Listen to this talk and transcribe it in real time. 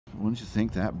Wouldn't you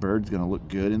think that bird's gonna look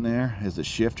good in there as a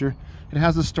shifter? It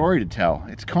has a story to tell.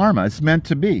 It's karma. It's meant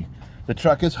to be. The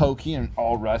truck is hokey and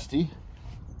all rusty.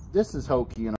 This is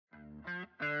hokey and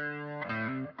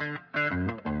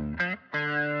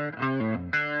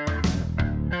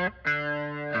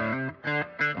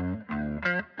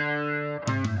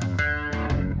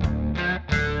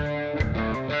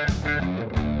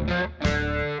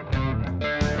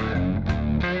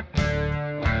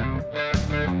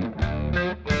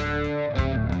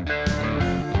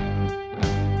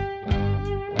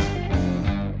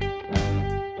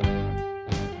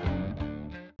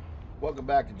welcome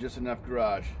back to Just Enough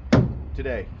Garage.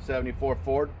 Today, 74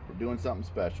 Ford, we're doing something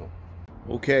special.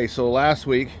 Okay, so last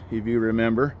week, if you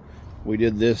remember, we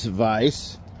did this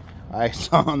vise. I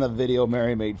saw on the video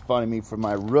Mary made fun of me for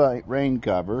my rain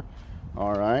cover.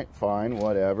 All right, fine,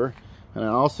 whatever. And I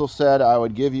also said I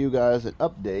would give you guys an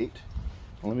update.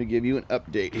 Let me give you an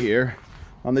update here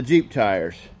on the Jeep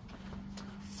tires.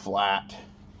 Flat.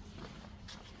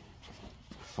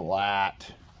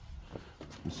 Flat.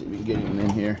 Let's see if we can get them in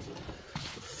here.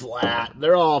 Flat.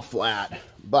 They're all flat,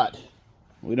 but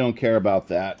we don't care about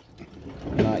that.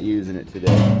 I'm not using it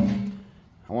today.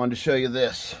 I wanted to show you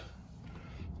this.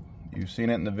 You've seen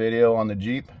it in the video on the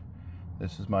Jeep.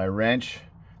 This is my wrench.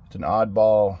 It's an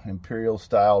oddball imperial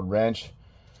styled wrench.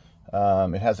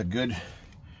 It has a good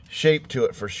shape to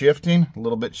it for shifting, a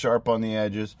little bit sharp on the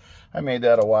edges. I made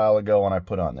that a while ago and I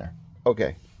put on there.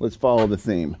 Okay, let's follow the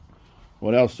theme.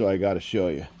 What else do I got to show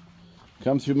you?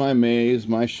 Come through my maze,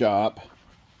 my shop.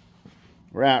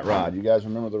 Rat rod. You guys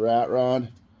remember the rat rod?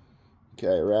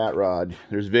 Okay, rat rod.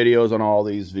 There's videos on all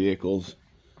these vehicles.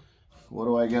 What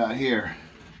do I got here?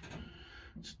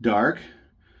 It's dark,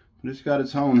 but it's got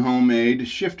its own homemade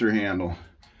shifter handle.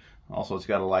 Also, it's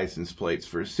got a license plates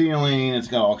for sealing. It's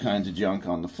got all kinds of junk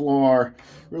on the floor.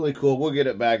 Really cool. We'll get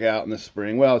it back out in the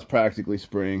spring. Well, it's practically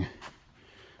spring.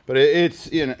 But it's,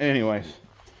 you know, anyways.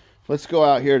 Let's go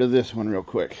out here to this one real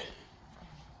quick.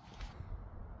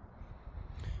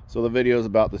 So the video is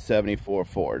about the 74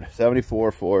 Ford.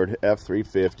 74 Ford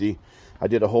F350. I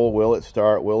did a whole will it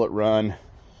start, will it run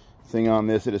thing on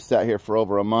this. It has sat here for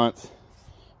over a month.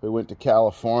 We went to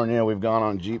California. We've gone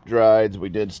on Jeep rides. We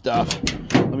did stuff.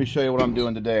 Let me show you what I'm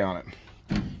doing today on it.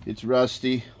 It's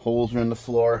rusty. Holes are in the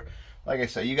floor. Like I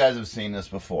said, you guys have seen this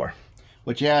before.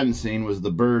 What you hadn't seen was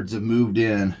the birds have moved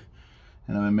in.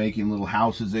 And I've been making little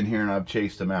houses in here and I've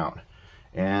chased them out.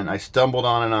 And I stumbled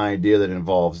on an idea that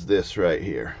involves this right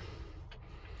here.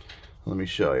 Let me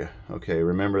show you. Okay,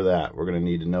 remember that. We're going to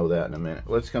need to know that in a minute.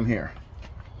 Let's come here.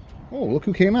 Oh, look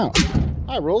who came out.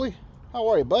 Hi, Rolly. How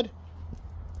are you, bud?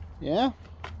 Yeah?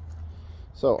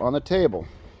 So, on the table,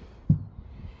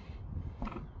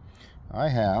 I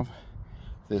have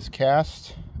this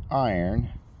cast iron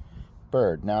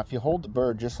bird. Now, if you hold the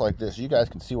bird just like this, you guys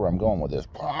can see where I'm going with this.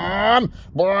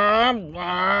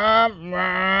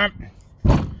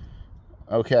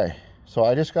 Okay, so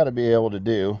I just got to be able to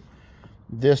do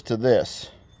this to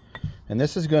this. And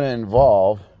this is going to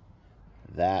involve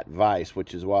that vise,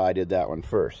 which is why I did that one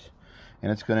first.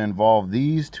 And it's going to involve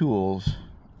these tools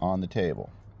on the table.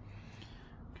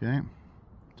 Okay,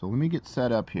 so let me get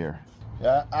set up here.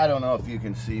 Yeah, I don't know if you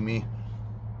can see me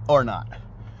or not.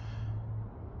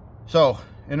 So,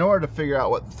 in order to figure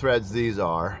out what the threads these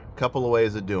are, a couple of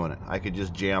ways of doing it. I could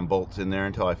just jam bolts in there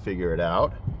until I figure it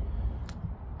out.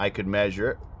 I could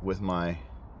measure it with my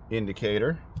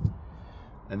indicator.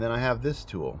 And then I have this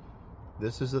tool.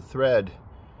 This is a thread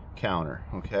counter,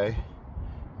 okay?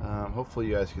 Hopefully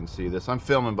you guys can see this. I'm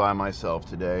filming by myself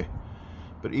today.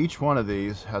 But each one of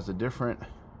these has a different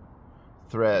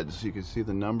threads. You can see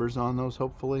the numbers on those,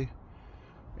 hopefully.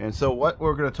 And so what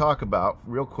we're going to talk about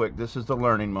real quick, this is the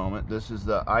learning moment. This is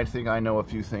the I think I know a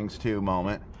few things too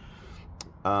moment.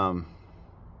 So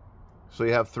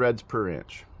you have threads per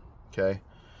inch, okay?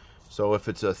 So if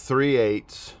it's a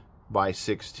 3/8 by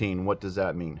 16, what does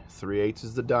that mean? 3/8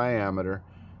 is the diameter,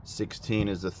 16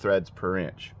 is the threads per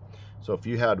inch. So if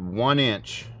you had 1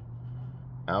 inch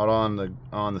out on the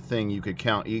thing, you could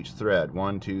count each thread,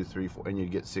 1, 2, 3, 4, and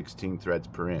you'd get 16 threads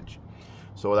per inch.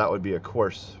 So that would be a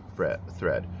coarse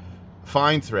thread.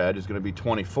 Fine thread is going to be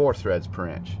 24 threads per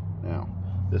inch. Now,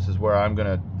 this is where I'm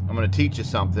gonna teach you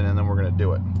something, and then we're gonna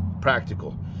do it.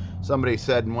 Practical. Somebody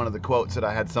said in one of the quotes that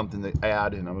I had something to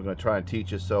add, and I'm going to try and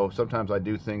teach you. So sometimes I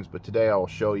do things, but today I will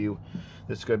show you.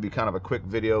 This is going to be kind of a quick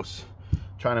video,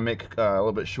 trying to make a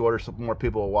little bit shorter so more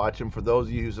people will watch them. For those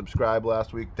of you who subscribed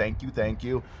last week, thank you, thank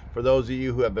you. For those of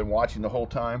you who have been watching the whole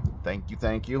time, thank you,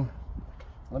 thank you.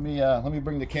 Let me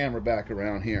bring the camera back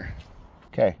around here.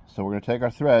 Okay, so we're going to take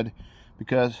our thread,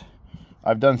 because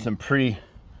I've done some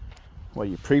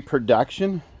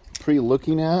pre-production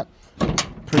pre-looking at,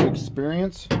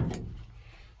 pre-experience.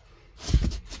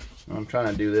 I'm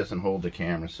trying to do this and hold the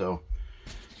camera, so,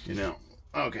 you know.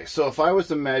 Okay, so if I was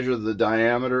to measure the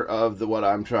diameter of what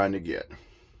I'm trying to get,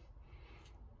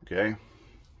 okay,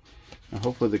 now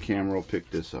hopefully the camera will pick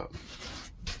this up.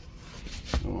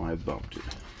 Oh, I bumped it.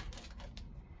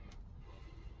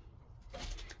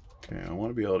 Okay, I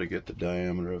want to be able to get the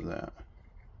diameter of that.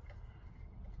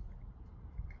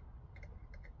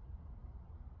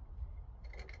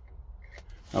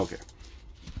 Okay.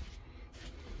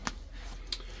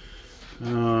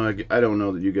 I don't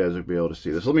know that you guys will be able to see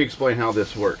this. Let me explain how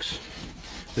this works.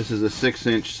 This is a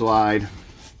 6-inch slide.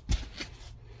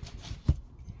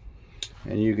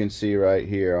 And you can see right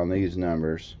here on these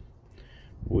numbers,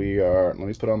 we are, let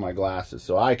me put on my glasses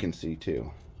so I can see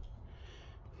too.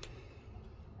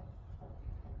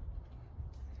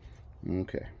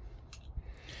 Okay.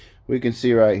 We can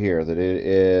see right here that it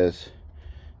is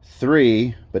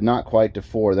 3, but not quite to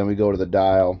 4. Then we go to the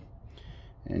dial,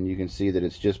 and you can see that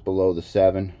it's just below the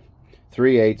 7.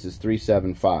 3/8 is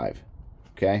 375.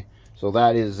 Okay, so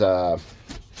that is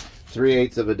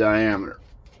 3/8 of a diameter.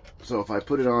 So if I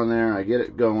put it on there, I get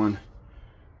it going,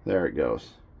 there it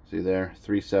goes. See there,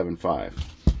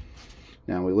 375.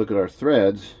 Now we look at our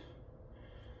threads.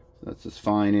 That's this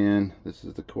fine end, this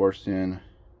is the coarse end.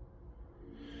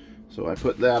 So I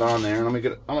put that on there, and I'm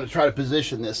going to try to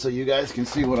position this so you guys can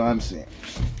see what I'm seeing.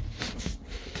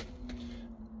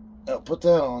 I'll put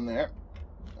that on there.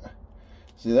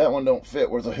 See, that one don't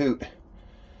fit worth a hoot.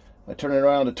 I turn it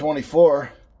around to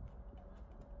 24,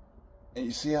 and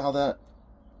you see how that...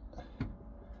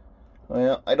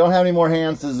 Well, I don't have any more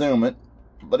hands to zoom it,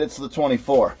 but it's the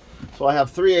 24. So I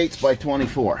have 3/8 by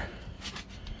 24.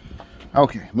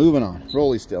 Okay, moving on.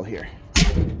 Rolly still here.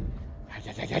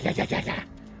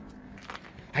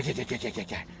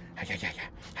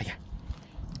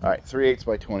 All right, 3/8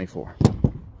 by 24.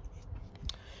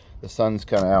 The sun's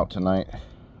kind of out tonight.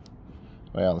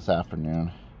 Well, this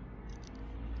afternoon.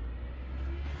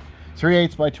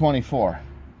 3/8 by 24.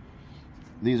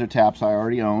 These are taps I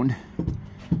already owned.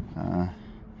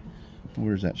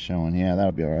 Where's that showing? Yeah,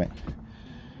 that'll be all right.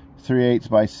 3/8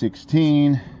 by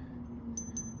 16.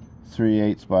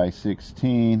 3/8 by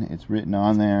 16. It's written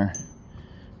on there.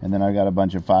 And then I got a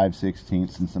bunch of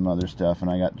 5/16 and some other stuff, and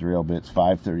I got drill bits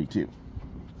 5/32.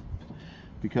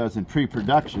 Because in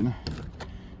pre-production,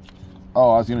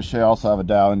 oh, I was going to show you, I also have a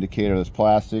dial indicator that's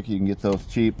plastic. You can get those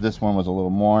cheap. This one was a little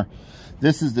more.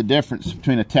 This is the difference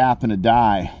between a tap and a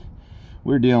die.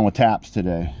 We're dealing with taps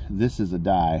today. This is a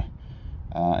die,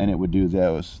 and it would do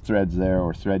those threads there,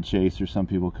 or thread chaser, some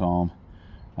people call them.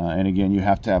 And again, you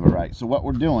have to have it right. So what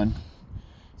we're doing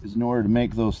is, in order to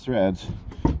make those threads,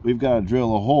 we've got to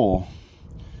drill a hole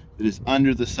that is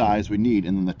under the size we need,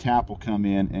 and then the tap will come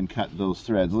in and cut those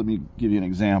threads. Let me give you an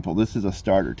example. This is a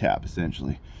starter tap,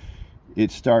 essentially. It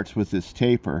starts with this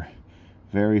taper,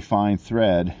 very fine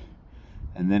thread,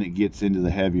 and then it gets into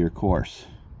the heavier coarse.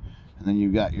 And then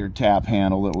you've got your tap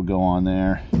handle that will go on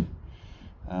there.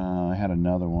 I had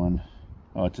another one.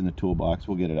 Oh, it's in the toolbox.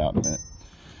 We'll get it out in a minute.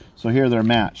 So here they're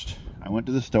matched. I went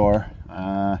to the store.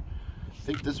 I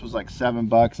think this was like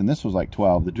 $7 and this was like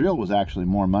 12. The drill was actually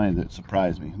more money. That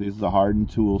surprised me. This is a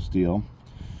hardened tool steel.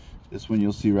 This one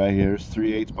you'll see right here is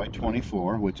 3/8 by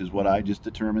 24, which is what I just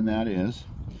determined that is.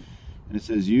 And it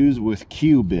says use with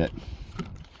Q bit.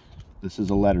 This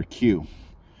is a letter Q,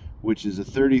 which is a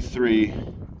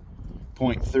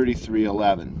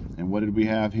 33.3311. And what did we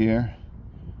have here?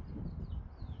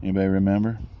 Anybody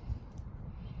remember?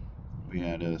 We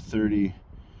had a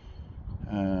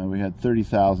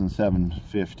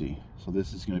 30,750. So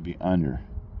this is going to be under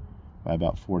by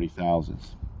about 40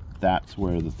 thousandths. That's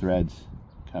where the threads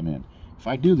come in. If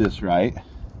I do this right,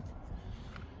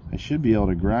 I should be able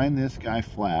to grind this guy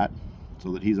flat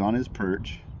so that he's on his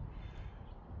perch.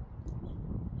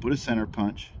 Put a center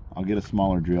punch. I'll get a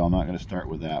smaller drill. I'm not going to start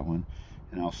with that one.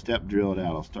 And I'll step drill it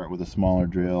out. I'll start with a smaller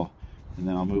drill, and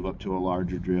then I'll move up to a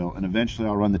larger drill, and eventually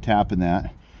I'll run the tap in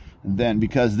that. And then,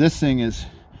 because this thing is,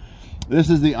 this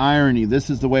is the irony,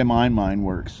 this is the way my mind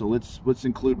works, so let's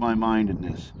include my mind in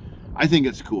this. I think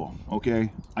it's cool,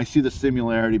 okay? I see the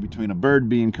similarity between a bird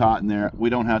being caught in there.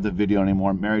 We don't have the video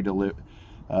anymore. Mary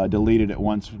deleted it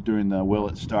once during the will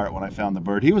it start when I found the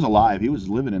bird. He was alive, he was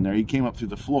living in there. He came up through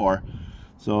the floor.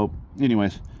 So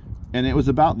anyways, and it was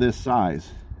about this size.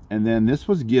 And then this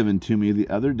was given to me the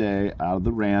other day out of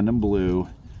the random blue.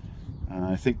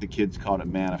 I think the kids called it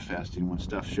manifesting, when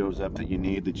stuff shows up that you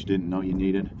need that you didn't know you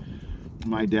needed.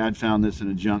 My dad found this in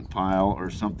a junk pile or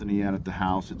something he had at the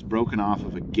house. It's broken off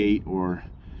of a gate or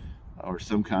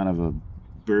some kind of a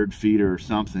bird feeder or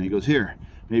something. He goes, here,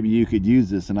 maybe you could use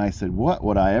this. And I said, what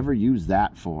would I ever use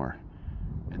that for?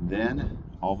 And then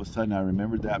all of a sudden I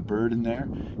remembered that bird in there,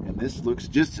 and this looks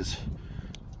just as,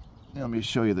 let me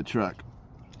show you the truck.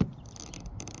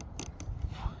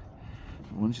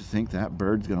 Wouldn't you think that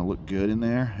bird's gonna look good in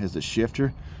there as a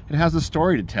shifter? It has a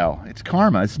story to tell. It's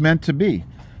karma, it's meant to be.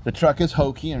 The truck is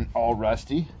hokey and all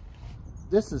rusty.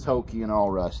 This is hokey and all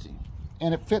rusty.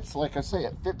 And it fits, like I say,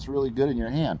 it fits really good in your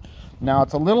hand. Now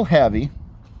it's a little heavy.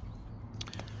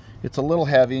 It's a little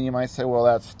heavy, and you might say, well,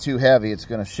 that's too heavy. It's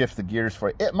gonna shift the gears for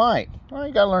you. It might. Well,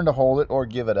 you gotta learn to hold it or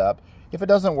give it up. If it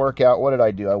doesn't work out, what did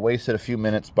I do? I wasted a few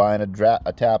minutes buying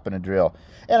a tap and a drill.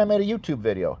 And I made a YouTube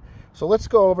video. So let's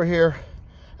go over here.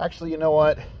 Actually, you know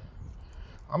what?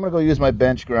 I'm gonna go use my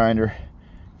bench grinder,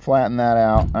 flatten that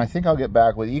out. And I think I'll get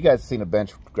back with you. You guys have seen a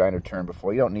bench grinder turn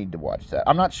before. You don't need to watch that.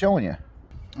 I'm not showing you.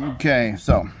 Okay,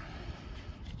 so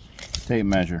tape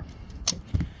measure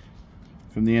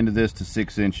from the end of this to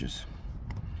 6 inches.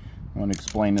 I'm going to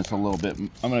explain this a little bit.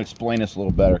 I'm going to explain this a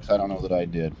little better because I don't know that I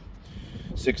did.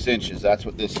 6 inches. That's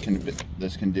what this can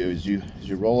do. As you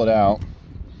roll it out,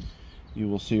 you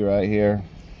will see right here.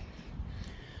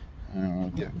 I don't know,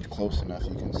 get close enough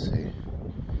you can see.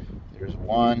 There's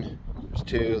 1, there's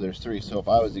 2, there's 3. So if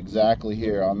I was exactly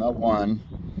here on the 1,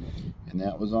 and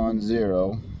that was on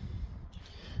 0,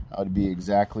 I would be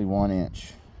exactly 1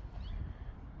 inch.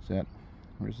 Is that?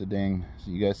 Where's the dang? So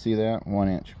you guys see that? 1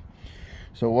 inch.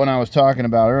 So when I was talking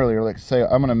about earlier, like say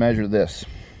I'm going to measure this.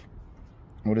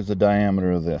 What is the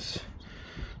diameter of this?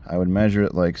 I would measure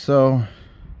it like so.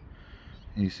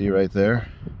 You see right there.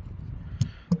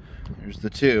 There's the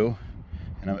 2,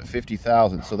 and I'm at 50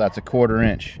 thousandths, so that's a 1/4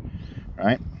 inch,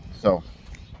 right? So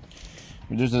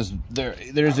there's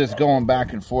this going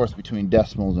back and forth between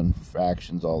decimals and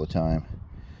fractions all the time.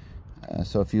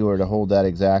 So if you were to hold that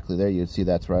exactly there, you'd see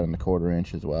that's right on the 1/4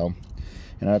 inch as well.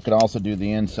 And I could also do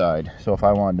the inside. So if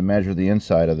I wanted to measure the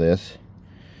inside of this,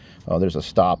 oh, there's a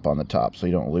stop on the top so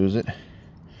you don't lose it.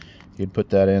 You'd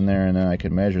put that in there, and then I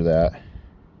could measure that.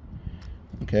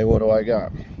 Okay, what do I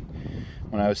got?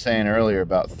 When I was saying earlier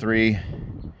about 3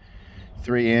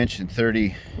 inch and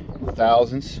 30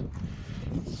 thousandths,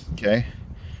 okay,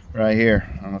 right here,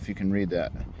 I don't know if you can read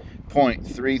that,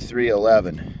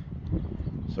 0.3311.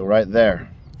 So right there,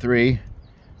 3,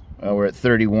 well, we're at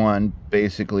 31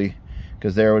 basically,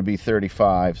 because there would be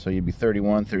 35, so you'd be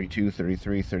 31, 32,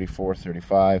 33, 34,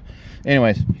 35.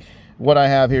 Anyways, what I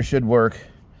have here should work.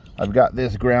 I've got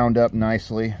this ground up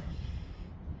nicely.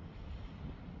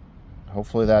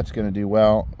 Hopefully that's going to do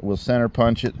well. We'll center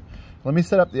punch it. Let me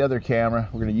set up the other camera.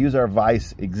 We're going to use our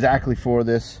vise exactly for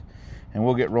this, and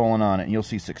we'll get rolling on it, and you'll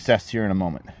see success here in a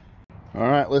moment. All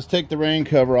right, let's take the rain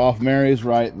cover off. Mary's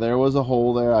right. There was a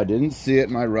hole there. I didn't see it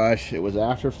in my rush. It was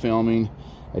after filming.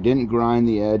 I didn't grind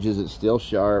the edges. It's still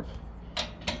sharp.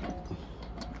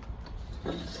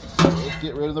 Let's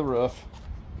get rid of the roof.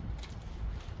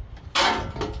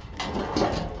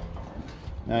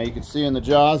 Now you can see in the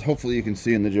jaws. Hopefully you can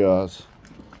see in the jaws.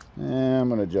 I'm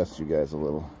going to adjust you guys a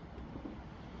little.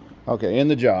 Okay, in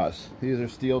the jaws. These are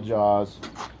steel jaws.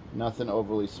 Nothing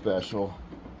overly special.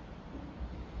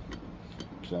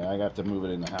 So I have to move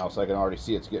it in the house. I can already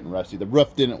see it's getting rusty. The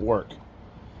roof didn't work.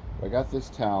 I got this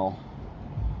towel.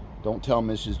 Don't tell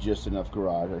Mrs. Just Enough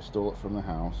Garage. I stole it from the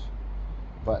house.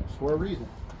 But for a reason.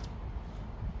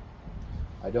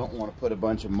 I don't want to put a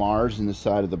bunch of Mars in the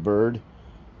side of the bird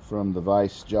from the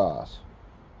vise jaws.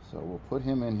 So we'll put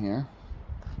him in here.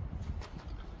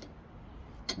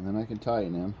 And then I can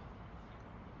tighten him.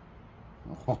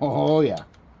 Oh yeah.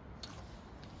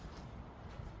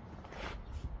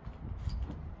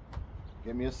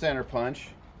 Give me a center punch.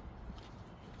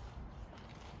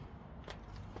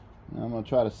 Now I'm going to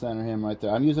try to center him right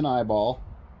there. I'm using eyeball.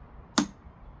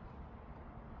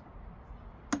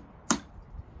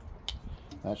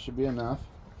 That should be enough.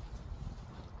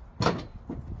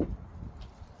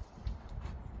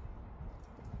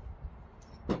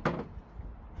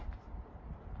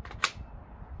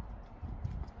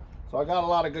 So I got a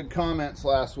lot of good comments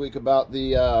last week about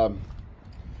the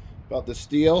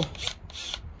steel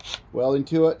welding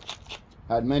to it.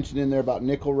 I had mentioned in there about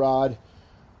nickel rod.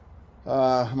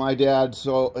 My dad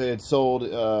had sold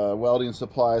welding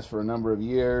supplies for a number of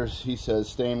years. He says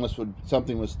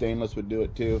something with stainless would do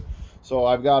it too. So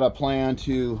I've got a plan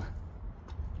to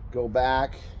go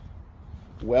back,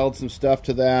 weld some stuff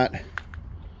to that.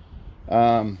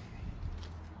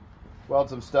 Weld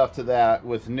some stuff to that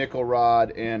with nickel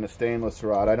rod and a stainless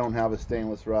rod. I don't have a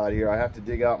stainless rod here. I have to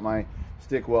dig out my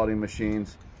stick welding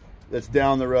machines. That's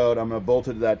down the road. I'm going to bolt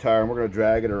it to that tire, and we're going to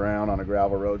drag it around on a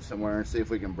gravel road somewhere and see if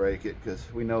we can break it, because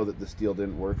we know that the steel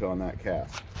didn't work on that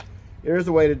cast. Here's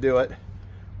the way to do it.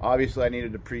 Obviously I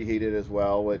needed to preheat it as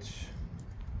well, which,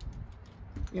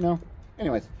 you know,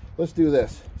 anyways, let's do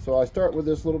this. So I start with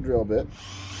this little drill bit.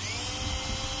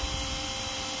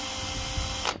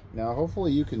 Now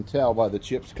hopefully you can tell by the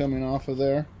chips coming off of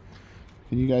there.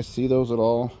 Can you guys see those at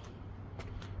all?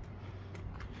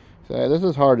 So this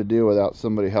is hard to do without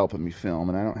somebody helping me film,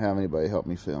 and I don't have anybody help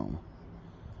me film.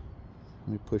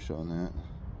 Let me push on that.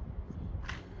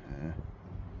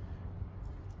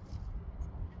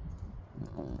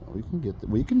 We can get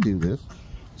we can do this.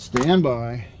 Stand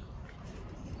by.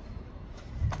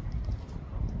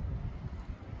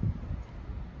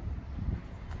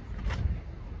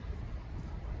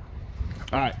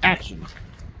 All right, action.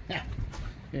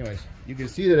 Anyways, you can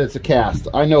see that it's a cast.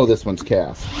 I know this one's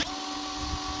cast.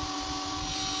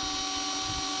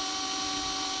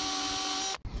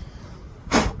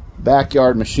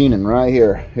 Backyard machining right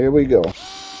here. Here we go.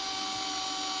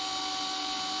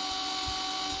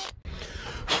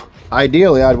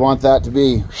 Ideally, I'd want that to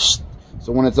be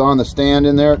so when it's on the stand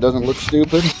in there, it doesn't look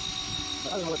stupid.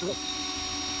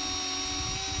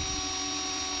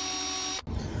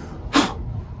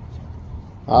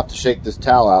 I'll have to shake this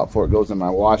towel out before it goes in my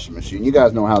washing machine. You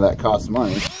guys know how that costs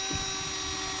money.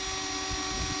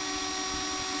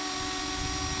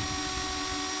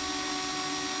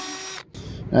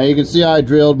 Now you can see I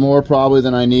drilled more probably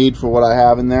than I need for what I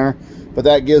have in there, but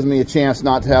that gives me a chance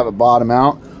not to have it bottom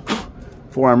out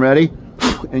before I'm ready.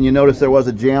 And you notice there was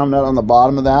a jam nut on the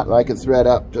bottom of that I could thread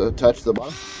up to touch the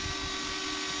bottom.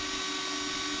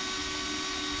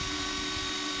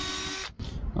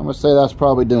 I'm gonna say that's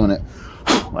probably doing it.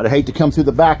 I'd hate to come through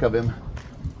the back of him.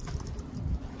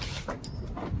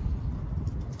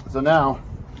 So now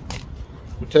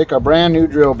we take our brand new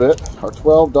drill bit, our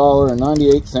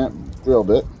 $12.98 drill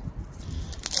bit.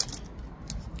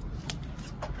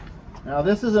 Now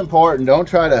this is important. Don't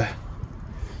try to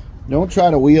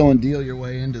wheel and deal your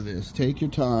way into this. Take your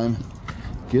time.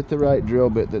 Get the right drill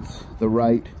bit that's the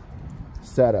right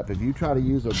setup. If you try to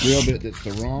use a drill bit that's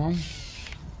the wrong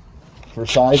for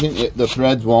sizing, the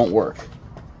threads won't work.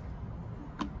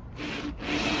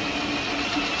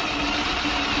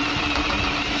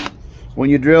 When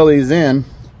you drill these in,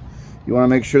 you want to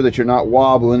make sure that you're not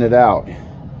wobbling it out.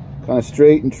 Kind of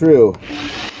straight and true.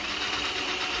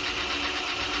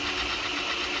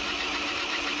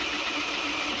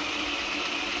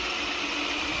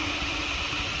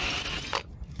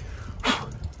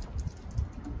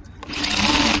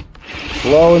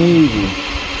 Slow and easy.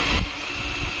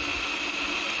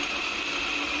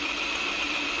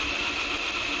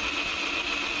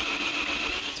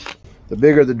 The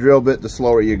bigger the drill bit, the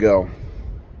slower you go.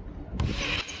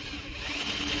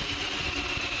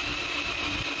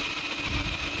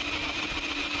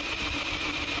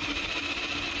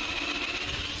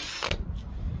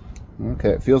 Okay,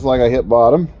 it feels like I hit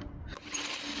bottom.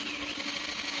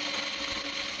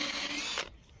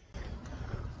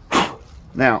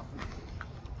 Now,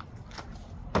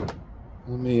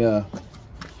 let me, I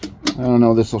don't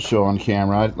know if this will show on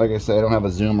camera. Like I said, I don't have a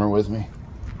zoomer with me.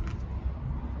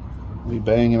 Let me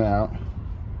bang him out. I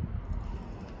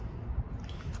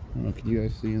don't know, can you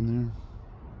guys see in there?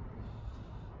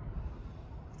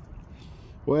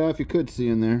 Well, if you could see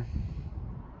in there,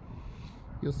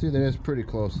 you'll see that it's pretty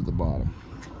close to the bottom.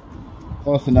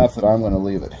 Close enough that I'm going to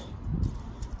leave it.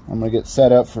 I'm going to get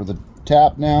set up for the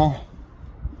tap now.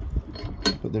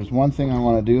 But there's one thing I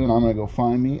want to do, and I'm going to go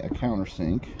find me a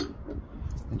countersink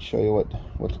and show you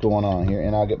what's going on here,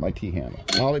 and I'll get my T-handle.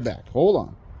 I'll be back. Hold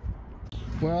on.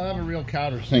 Well, I have a real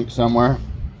countersink somewhere.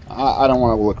 I don't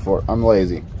want to look for it. I'm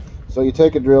lazy. So you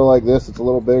take a drill like this, it's a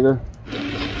little bigger.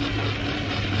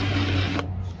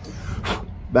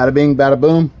 Bada bing, bada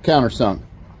boom, countersunk.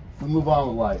 We'll move on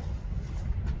with life.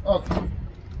 Okay.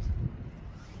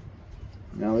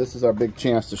 Now this is our big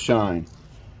chance to shine.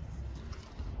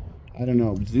 I don't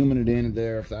know, zooming it in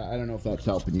there, I don't know if that's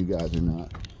helping you guys or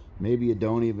not. Maybe you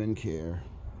don't even care.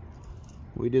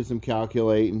 We did some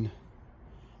calculating,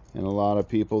 and a lot of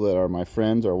people that are my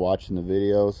friends are watching the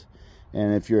videos.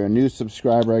 And if you're a new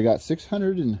subscriber, I got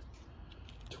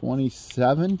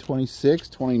 627, 26,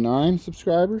 29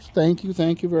 subscribers. Thank you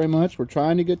very much. We're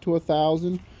trying to get to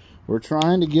 1,000. We're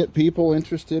trying to get people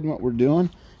interested in what we're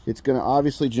doing. It's going to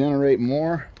obviously generate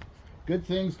more. Good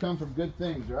things come from good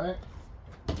things, right?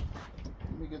 Let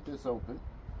me get this open.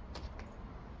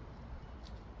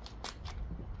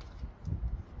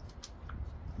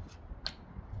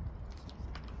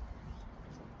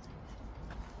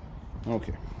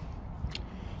 Okay.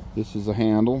 This is a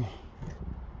handle.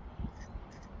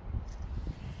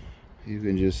 You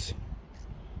can just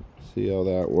see how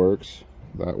that works.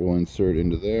 That will insert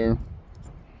into there.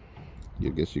 I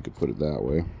guess you could put it that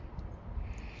way.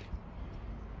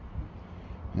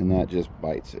 And that just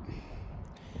bites it.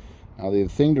 Now the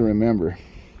thing to remember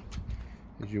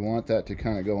is you want that to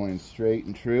kind of go in straight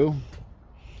and true,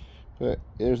 but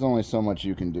there's only so much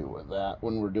you can do with that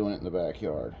when we're doing it in the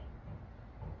backyard.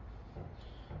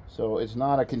 So it's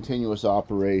not a continuous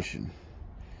operation.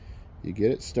 You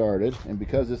get it started, and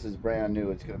because this is brand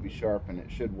new, it's going to be sharp and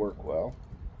it should work well.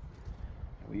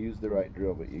 We use the right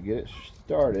drill, but you get it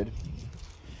started,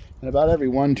 and about every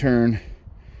one turn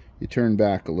you turn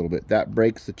back a little bit. That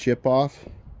breaks the chip off,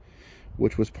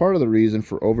 which was part of the reason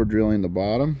for over drilling the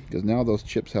bottom, because now those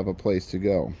chips have a place to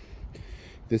go.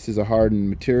 This is a hardened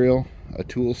material, a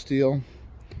tool steel.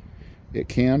 It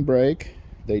can break.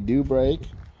 They do break.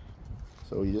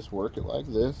 So you just work it like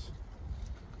this.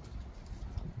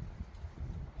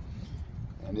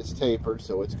 And it's tapered,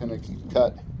 so it's going to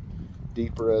cut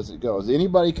deeper as it goes.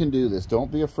 Anybody can do this.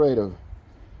 Don't be afraid of,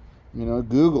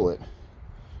 Google it.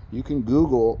 You can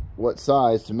Google what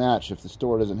size to match if the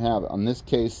store doesn't have it. On this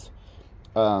case,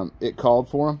 it called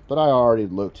for them, but I already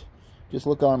looked. Just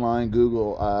look online,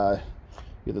 Google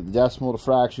either the decimal to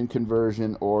fraction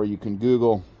conversion, or you can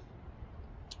Google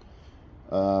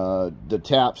the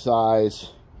tap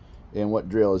size and what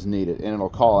drill is needed, and it'll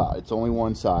call out. It's only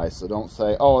one size, so don't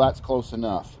say, oh, that's close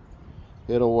enough.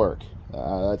 It'll work.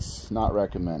 That's not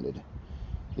recommended.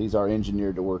 These are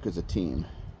engineered to work as a team.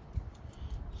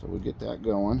 So we get that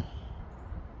going.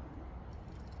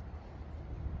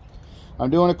 I'm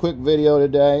doing a quick video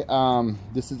today.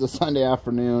 This is a Sunday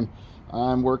afternoon.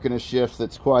 I'm working a shift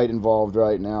that's quite involved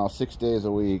right now, 6 days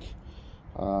a week.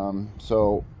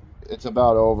 So it's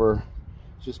about over.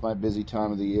 It's just my busy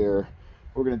time of the year.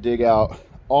 We're going to dig out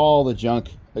all the junk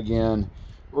again.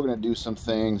 We're going to do some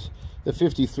things. The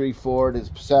 53 Ford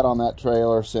has sat on that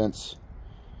trailer since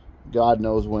God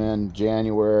knows when,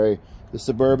 January. The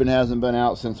Suburban hasn't been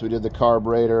out since we did the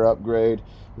carburetor upgrade.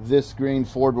 This green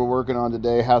Ford we're working on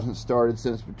today hasn't started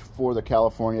since before the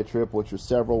California trip, which was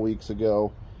several weeks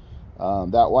ago.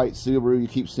 That white Subaru you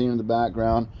keep seeing in the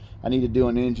background, I need to do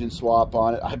an engine swap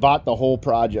on it. I bought the whole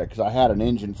project because I had an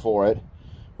engine for it,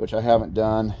 which I haven't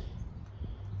done.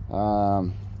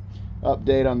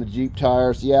 Update on the Jeep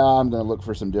tires. Yeah, I'm going to look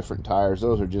for some different tires.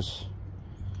 Those are just,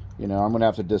 I'm going to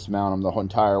have to dismount them the whole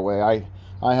entire way.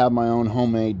 I have my own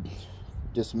homemade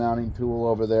dismounting tool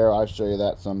over there. I'll show you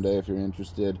that someday if you're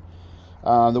interested.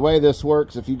 The way this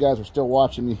works, if you guys are still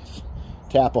watching me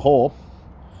cap a hole,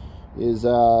 is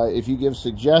if you give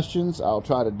suggestions, I'll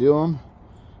try to do them.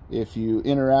 If you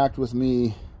interact with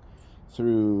me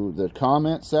through the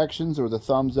comment sections or the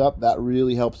thumbs up, that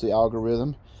really helps the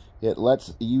algorithm. It lets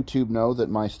YouTube know that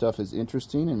my stuff is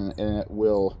interesting, and it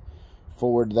will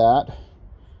forward that.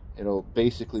 It'll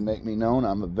basically make me known.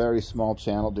 I'm a very small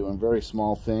channel doing very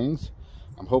small things.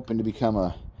 I'm hoping to become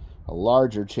a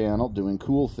larger channel doing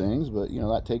cool things, but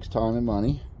that takes time and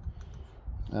money.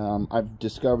 I've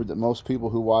discovered that most people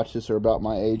who watch this are about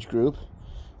my age group,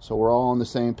 so we're all on the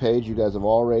same page. You guys have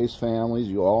all raised families.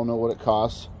 You all know what it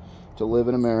costs to live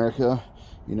in America.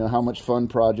 You know how much fun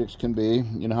projects can be.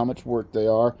 You know how much work they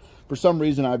are. For some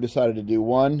reason, I've decided to do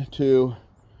 1, 2,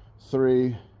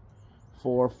 3,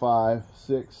 4, 5,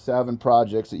 6, 7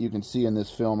 projects that you can see in this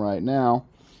film right now.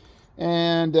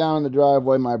 And down in the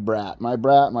driveway, my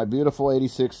beautiful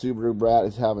 86 Subaru Brat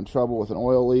is having trouble with an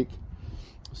oil leak.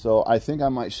 So I think I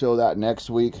might show that next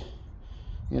week.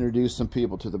 Introduce some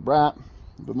people to the Brat,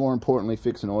 but more importantly,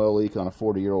 fix an oil leak on a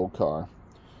 40-year-old car.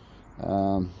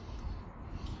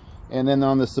 And then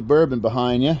on the Suburban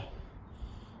behind you,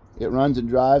 it runs and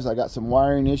drives. I got some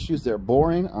wiring issues. They're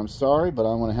boring. I'm sorry, but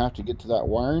I'm going to have to get to that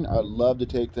wiring. I'd love to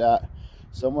take that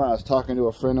somewhere. I was talking to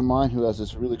a friend of mine who has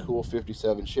this really cool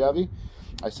 57 Chevy.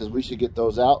 I said we should get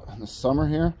those out in the summer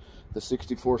here. The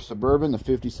 64 Suburban, the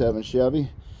 57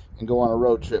 Chevy, and go on a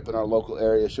road trip in our local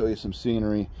area, show you some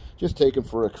scenery. Just take them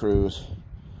for a cruise.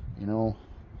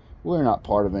 We're not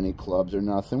part of any clubs or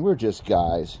nothing. We're just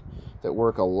guys that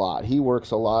work a lot. He works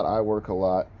a lot, I work a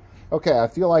lot. Okay, I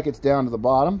feel like it's down to the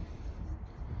bottom.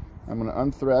 I'm going to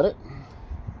unthread it,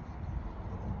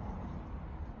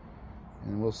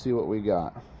 and we'll see what we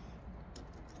got.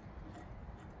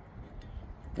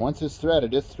 Once it's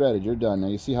threaded, it's threaded. You're done. Now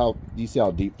you see how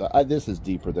deep this is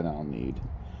deeper than I'll need.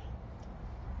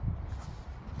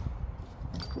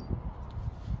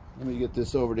 Let me get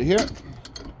this over to here.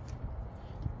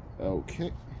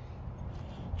 Okay.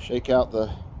 Shake out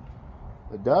the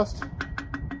dust.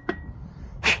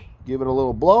 Give it a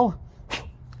little blow.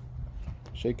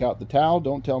 Shake out the towel.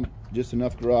 Don't tell just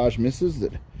enough garage misses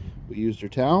that we used her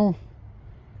towel.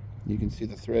 You can see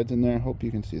the threads in there. Hope you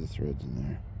can see the threads in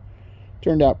there.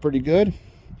 Turned out pretty good.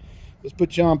 let's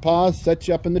put you on pause, set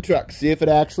you up in the truck, see if it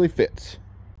actually fits.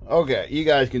 Okay, you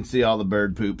guys can see all the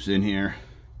bird poops in here.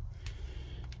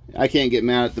 I can't get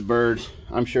mad at the bird.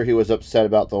 I'm sure he was upset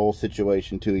about the whole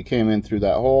situation too. He came in through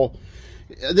that hole.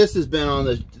 This has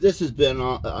been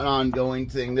an ongoing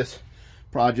thing, this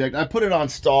project. I put it on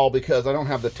stall because I don't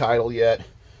have the title yet.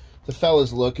 The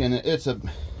fella's looking. It's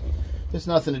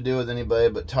nothing to do with anybody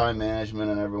but time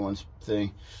management and everyone's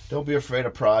thing. Don't be afraid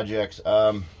of projects.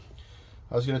 I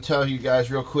was going to tell you guys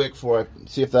real quick before I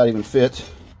see if that even fits.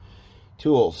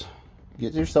 Tools.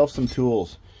 Get yourself some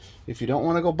tools. If you don't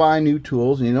want to go buy new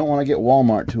tools and you don't want to get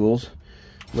Walmart tools,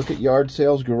 look at yard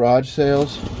sales, garage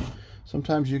sales.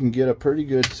 Sometimes you can get a pretty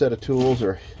good set of tools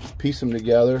or piece them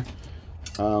together.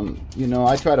 You know,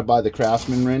 I try to buy the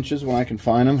Craftsman wrenches when I can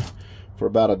find them for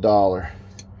about $1.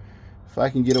 If I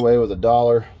can get away with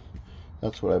 $1,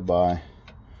 that's what I buy.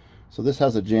 So this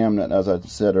has a jam nut, as I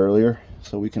said earlier,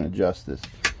 so we can adjust this.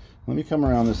 Let me come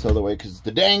around this other way because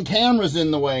the dang camera's in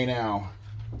the way now.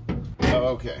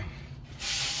 Okay.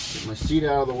 Get my seat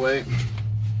out of the way.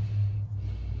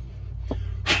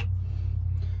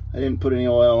 I didn't put any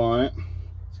oil on it.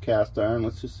 It's cast iron.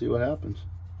 Let's just see what happens.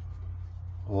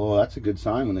 Oh, that's a good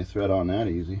sign when they thread on that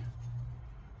easy.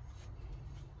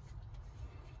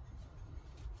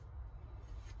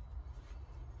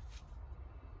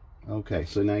 Okay,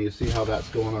 so now you see how that's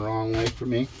going the wrong way for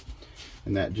me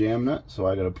and that jam nut, so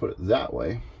I got to put it that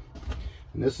way.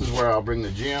 And this is where I'll bring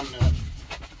the jam nut.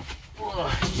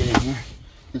 Get in here.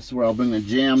 This is where I'll bring the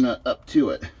jam nut up to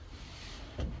it,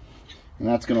 and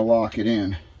that's going to lock it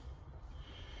in.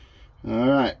 All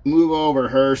right, move over,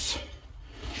 hearse.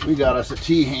 We got us a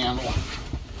T-handle.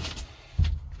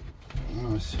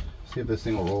 Let's see if this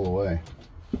thing will roll away.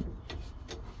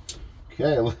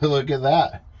 Okay, look at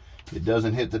that. It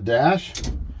doesn't hit the dash.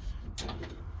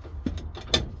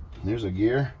 There's a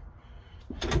gear.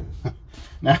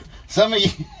 Now, some of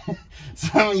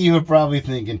you are probably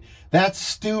thinking, that's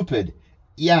stupid.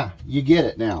 Yeah, you get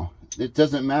it now. It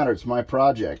doesn't matter. It's my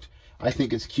project. I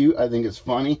think it's cute. I think it's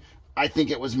funny. I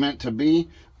think it was meant to be.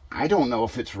 I don't know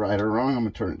if it's right or wrong. I'm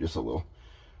going to turn it just a little.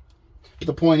 But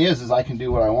the point is I can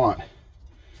do what I want.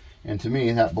 And to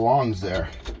me, that belongs there.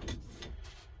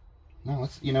 Now,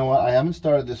 you know what? I haven't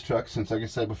started this truck since, like I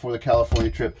said, before the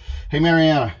California trip. Hey,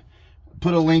 Mariana,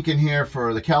 put a link in here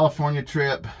for the California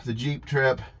trip, the Jeep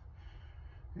trip,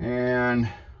 and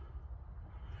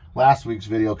last week's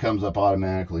video comes up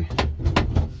automatically.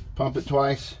 Pump it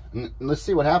twice, and let's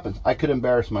see what happens. I could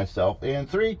embarrass myself. In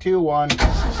 3, 2, 1.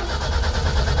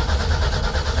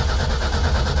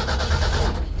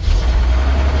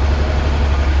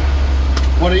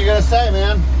 What are you gonna say,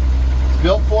 man? It's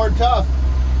built Ford tough.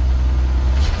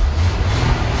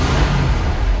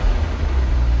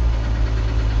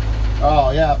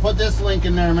 Oh yeah, put this link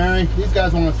in there, Mary. These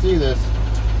guys want to see this.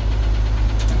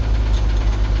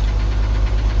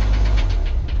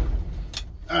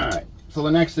 Alright, so the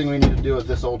next thing we need to do with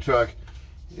this old truck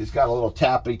is got a little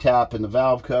tappity tap in the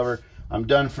valve cover. I'm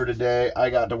done for today. I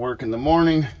got to work in the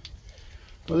morning.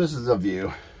 Well, this is a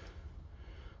view.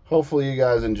 Hopefully you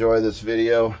guys enjoy this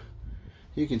video.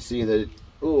 You can see that,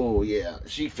 oh yeah,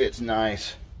 she fits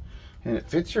nice. And it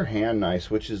fits your hand nice,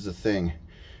 which is the thing.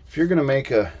 If you're gonna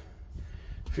make a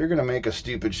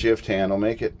stupid shift handle,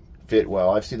 make it fit well.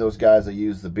 I've seen those guys that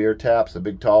use the beer taps, the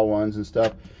big tall ones and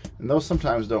stuff, and those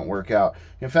sometimes don't work out.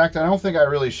 In fact, I don't think I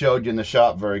really showed you in the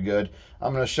shop very good.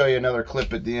 I'm going to show you another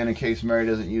clip at the end in case Mary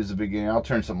doesn't use the beginning. I'll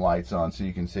turn some lights on so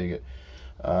you can see it.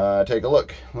 Take a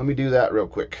look. Let me do that real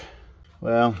quick.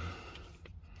 Well,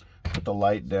 put the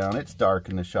light down. It's dark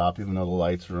in the shop even though the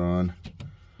lights are on.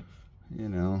 You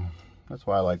know, that's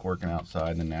why I like working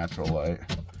outside in the natural light.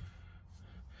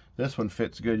 This one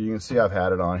fits good. You can see I've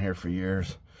had it on here for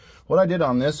years. What I did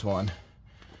on this one,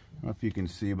 I don't know if you can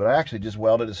see, but I actually just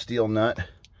welded a steel nut, a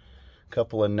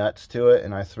couple of nuts to it,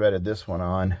 and I threaded this one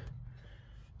on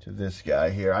to this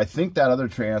guy here. I think that other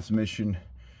transmission,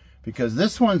 because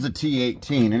this one's a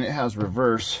T18 and it has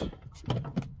reverse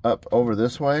up over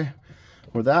this way,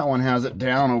 where that one has it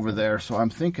down over there. So I'm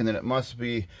thinking that it must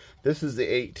be, this is the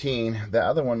 18, the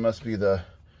other one must be the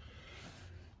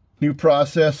new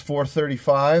process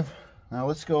 435. Now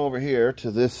let's go over here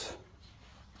to this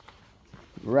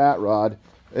rat rod.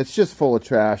 It's just full of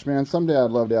trash, man. Someday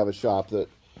I'd love to have a shop that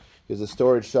is a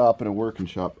storage shop and a working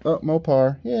shop. Oh,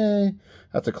 Mopar, yay.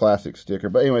 That's a classic sticker.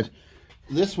 But anyways,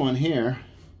 this one here,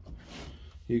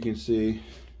 you can see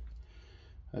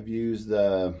I've used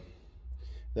that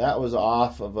was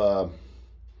off of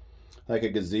like a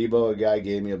gazebo. A guy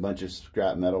gave me a bunch of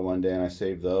scrap metal one day and I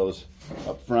saved those.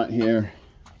 Up front here,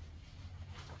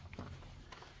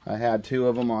 I had 2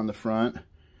 of them on the front.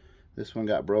 This one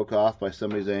got broke off by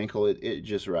somebody's ankle. It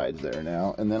just rides there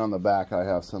now. And then on the back I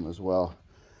have some as well.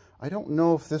 I don't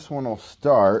know if this one will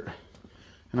start,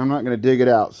 and I'm not going to dig it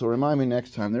out, so remind me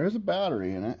next time. There is a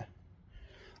battery in it.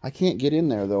 I can't get in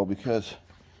there though because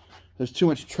there's too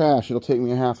much trash. It'll take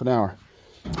me a half an hour.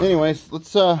 Anyways,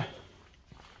 let's hold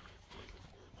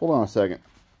on a second.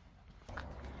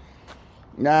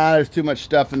 Nah, there's too much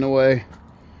stuff in the way.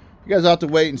 You guys will have to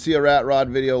wait and see a rat rod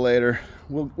video later.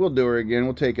 We'll do her again.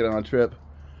 We'll take it on a trip.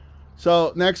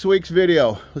 So next week's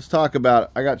video, let's talk about it.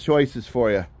 I got choices for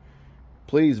you.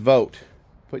 Please vote.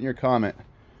 Put in your comment.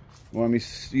 You want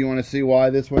to see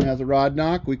why this one has a rod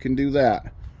knock? We can do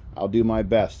that. I'll do my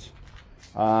best.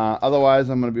 Otherwise,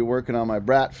 I'm going to be working on my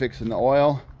brat, fixing the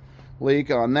oil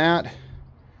leak on that.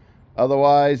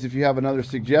 Otherwise, if you have another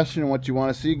suggestion on what you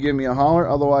want to see, give me a holler.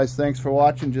 Otherwise, thanks for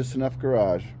watching Just Enough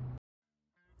Garage.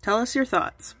 Tell us your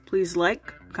thoughts. Please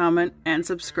like, comment, and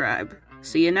subscribe.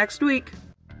 See you next week.